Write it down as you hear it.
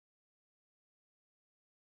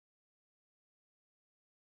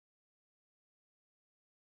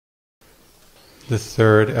The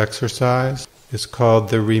third exercise is called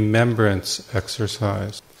the Remembrance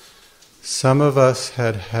exercise. Some of us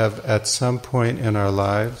have at some point in our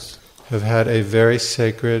lives have had a very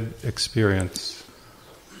sacred experience.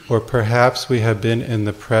 Or perhaps we have been in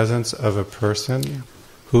the presence of a person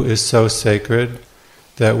who is so sacred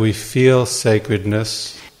that we feel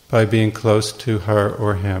sacredness by being close to her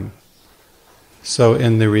or him. So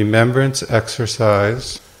in the remembrance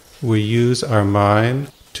exercise, we use our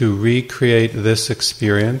mind to recreate this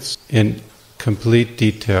experience in complete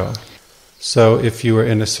detail. So if you were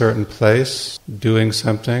in a certain place doing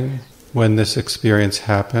something when this experience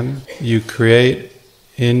happened, you create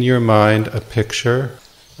in your mind a picture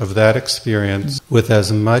of that experience with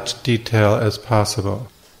as much detail as possible.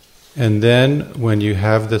 And then when you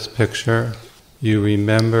have this picture, you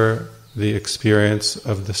remember the experience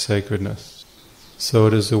of the sacredness. So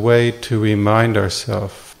it is a way to remind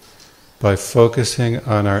ourselves by focusing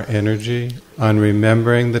on our energy, on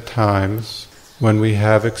remembering the times when we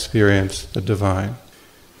have experienced the divine.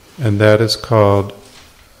 And that is called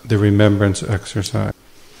the remembrance exercise.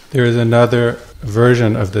 There is another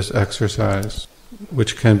version of this exercise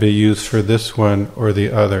which can be used for this one or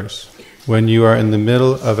the others. When you are in the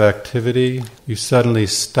middle of activity, you suddenly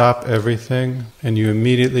stop everything and you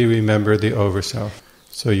immediately remember the Overself.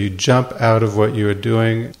 So you jump out of what you are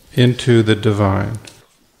doing into the divine.